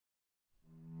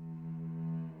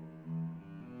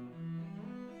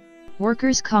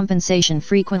Workers' compensation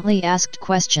frequently asked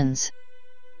questions.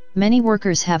 Many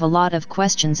workers have a lot of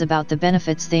questions about the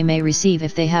benefits they may receive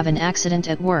if they have an accident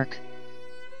at work.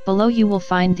 Below you will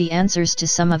find the answers to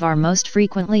some of our most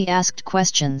frequently asked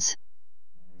questions.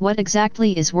 What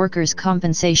exactly is workers'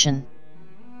 compensation?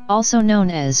 Also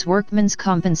known as workman's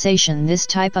compensation, this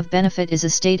type of benefit is a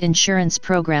state insurance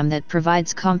program that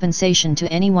provides compensation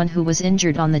to anyone who was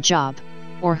injured on the job,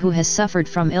 or who has suffered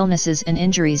from illnesses and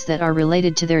injuries that are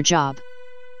related to their job.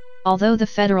 Although the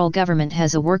federal government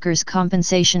has a workers'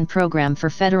 compensation program for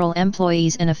federal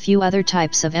employees and a few other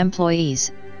types of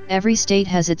employees, every state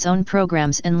has its own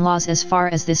programs and laws as far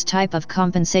as this type of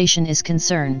compensation is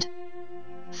concerned.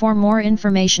 For more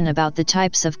information about the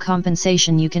types of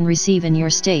compensation you can receive in your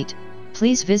state,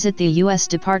 please visit the U.S.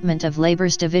 Department of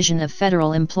Labor's Division of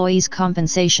Federal Employees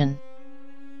Compensation.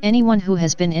 Anyone who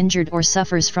has been injured or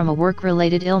suffers from a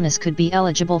work-related illness could be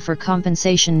eligible for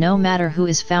compensation no matter who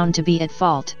is found to be at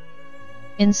fault.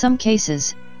 In some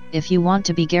cases, if you want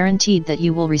to be guaranteed that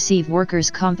you will receive workers'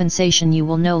 compensation, you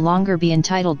will no longer be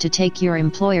entitled to take your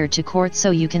employer to court so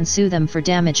you can sue them for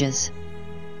damages.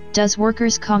 Does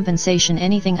workers' compensation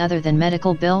anything other than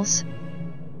medical bills?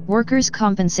 Workers'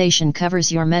 compensation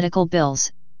covers your medical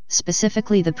bills,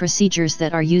 specifically the procedures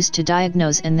that are used to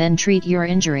diagnose and then treat your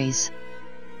injuries.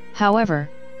 However,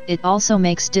 it also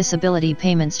makes disability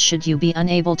payments should you be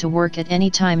unable to work at any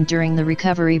time during the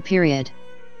recovery period.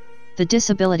 The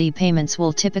disability payments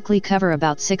will typically cover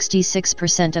about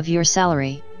 66% of your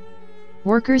salary.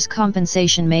 Workers'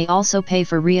 compensation may also pay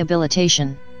for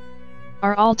rehabilitation.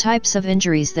 Are all types of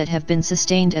injuries that have been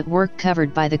sustained at work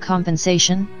covered by the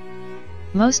compensation?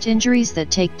 Most injuries that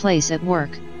take place at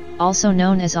work, also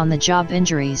known as on-the-job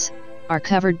injuries, are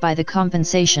covered by the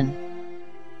compensation.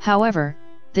 However,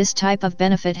 this type of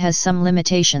benefit has some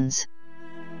limitations.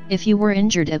 If you were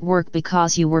injured at work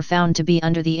because you were found to be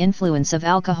under the influence of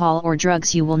alcohol or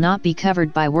drugs, you will not be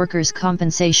covered by workers'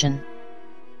 compensation.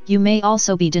 You may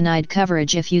also be denied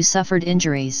coverage if you suffered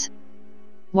injuries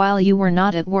while you were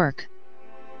not at work.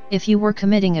 If you were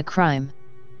committing a crime.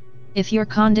 If your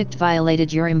conduct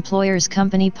violated your employer's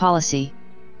company policy.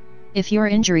 If your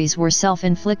injuries were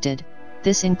self-inflicted,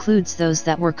 this includes those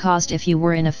that were caused if you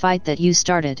were in a fight that you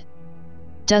started.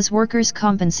 Does workers'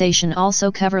 compensation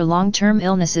also cover long-term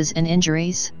illnesses and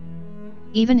injuries?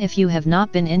 Even if you have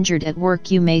not been injured at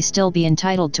work, you may still be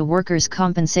entitled to workers'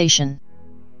 compensation.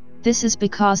 This is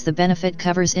because the benefit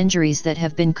covers injuries that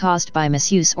have been caused by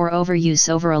misuse or overuse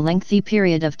over a lengthy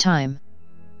period of time.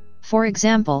 For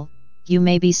example, you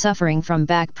may be suffering from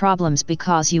back problems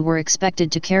because you were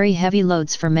expected to carry heavy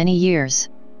loads for many years.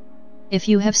 If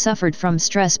you have suffered from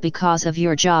stress because of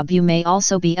your job, you may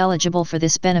also be eligible for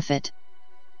this benefit.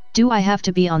 Do I have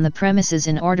to be on the premises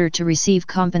in order to receive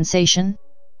compensation?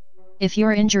 If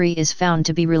your injury is found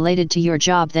to be related to your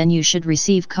job, then you should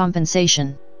receive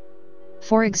compensation.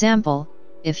 For example,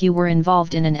 if you were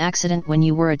involved in an accident when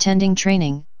you were attending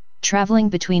training, traveling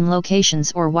between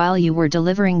locations, or while you were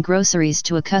delivering groceries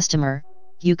to a customer,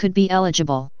 you could be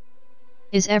eligible.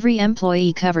 Is every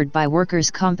employee covered by workers'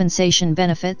 compensation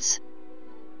benefits?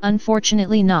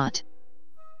 Unfortunately not.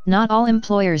 Not all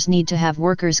employers need to have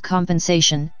workers'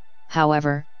 compensation.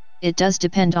 However, it does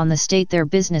depend on the state their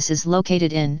business is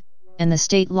located in, and the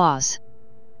state laws.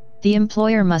 The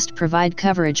employer must provide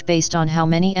coverage based on how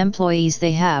many employees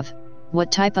they have,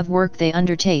 what type of work they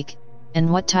undertake,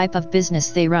 and what type of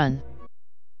business they run.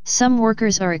 Some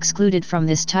workers are excluded from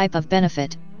this type of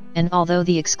benefit, and although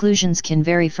the exclusions can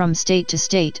vary from state to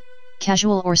state,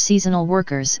 casual or seasonal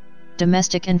workers,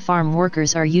 domestic and farm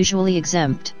workers are usually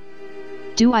exempt.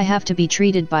 Do I have to be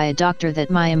treated by a doctor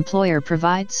that my employer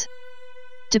provides?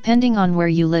 Depending on where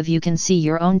you live, you can see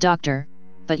your own doctor,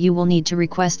 but you will need to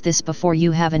request this before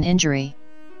you have an injury.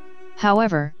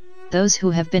 However, those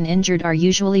who have been injured are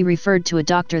usually referred to a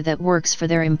doctor that works for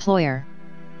their employer.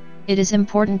 It is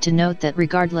important to note that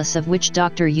regardless of which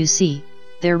doctor you see,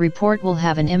 their report will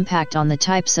have an impact on the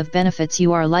types of benefits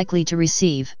you are likely to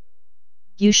receive.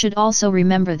 You should also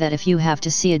remember that if you have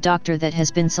to see a doctor that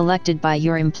has been selected by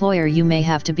your employer, you may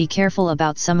have to be careful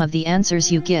about some of the answers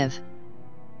you give.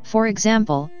 For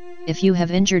example, if you have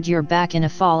injured your back in a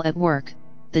fall at work,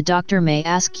 the doctor may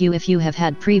ask you if you have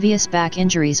had previous back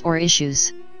injuries or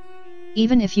issues.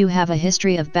 Even if you have a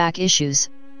history of back issues,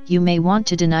 you may want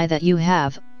to deny that you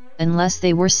have, unless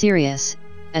they were serious,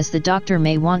 as the doctor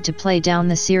may want to play down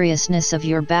the seriousness of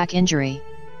your back injury.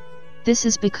 This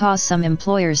is because some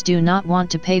employers do not want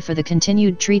to pay for the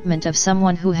continued treatment of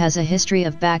someone who has a history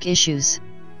of back issues.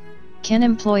 Can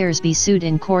employers be sued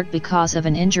in court because of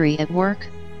an injury at work?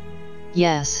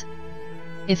 Yes.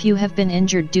 If you have been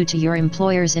injured due to your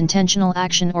employer's intentional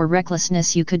action or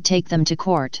recklessness, you could take them to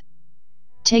court.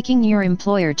 Taking your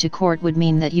employer to court would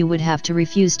mean that you would have to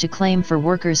refuse to claim for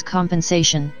workers'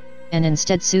 compensation, and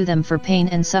instead sue them for pain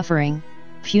and suffering,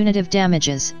 punitive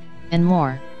damages, and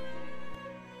more.